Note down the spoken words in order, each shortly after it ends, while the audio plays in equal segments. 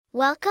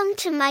Welcome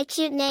to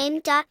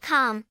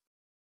mycutename.com.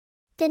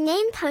 The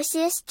name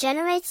Perseus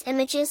generates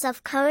images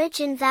of courage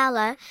and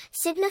valor,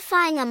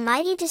 signifying a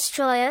mighty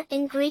destroyer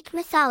in Greek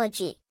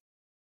mythology.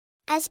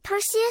 As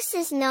Perseus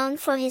is known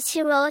for his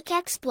heroic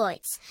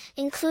exploits,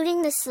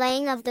 including the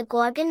slaying of the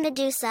Gorgon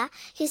Medusa,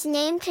 his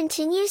name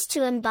continues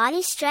to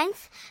embody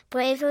strength,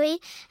 bravery,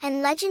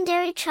 and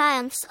legendary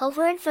triumphs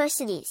over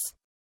adversities.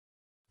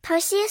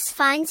 Perseus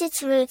finds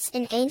its roots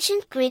in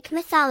ancient Greek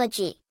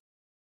mythology.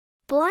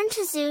 Born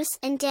to Zeus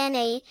and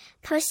Danae,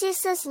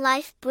 Perseus's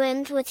life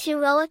brimmed with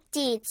heroic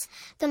deeds,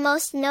 the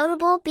most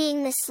notable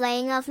being the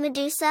slaying of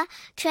Medusa,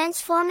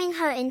 transforming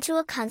her into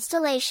a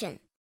constellation.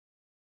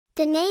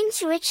 The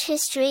name's rich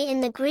history in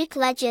the Greek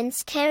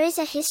legends carries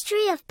a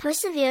history of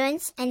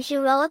perseverance and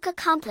heroic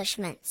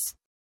accomplishments.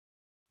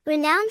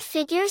 Renowned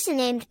figures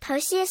named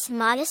Perseus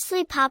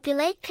modestly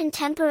populate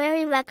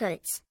contemporary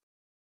records.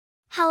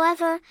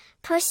 However,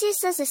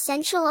 Perseus's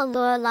essential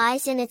allure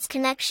lies in its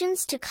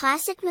connections to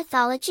classic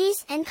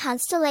mythologies and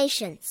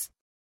constellations.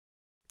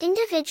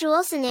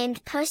 Individuals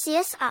named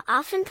Perseus are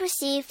often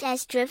perceived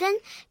as driven,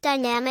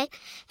 dynamic,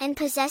 and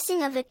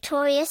possessing a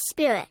victorious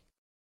spirit.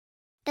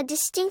 A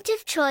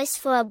distinctive choice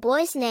for a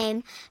boy's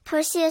name,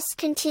 Perseus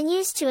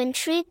continues to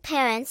intrigue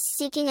parents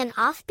seeking an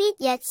offbeat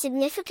yet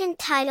significant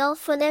title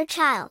for their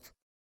child.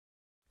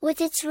 With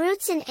its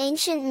roots in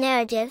ancient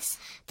narratives,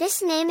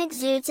 this name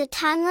exudes a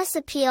timeless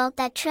appeal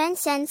that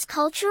transcends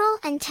cultural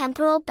and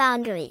temporal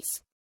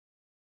boundaries.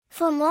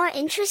 For more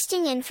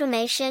interesting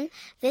information,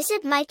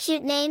 visit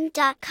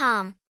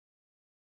mycutename.com.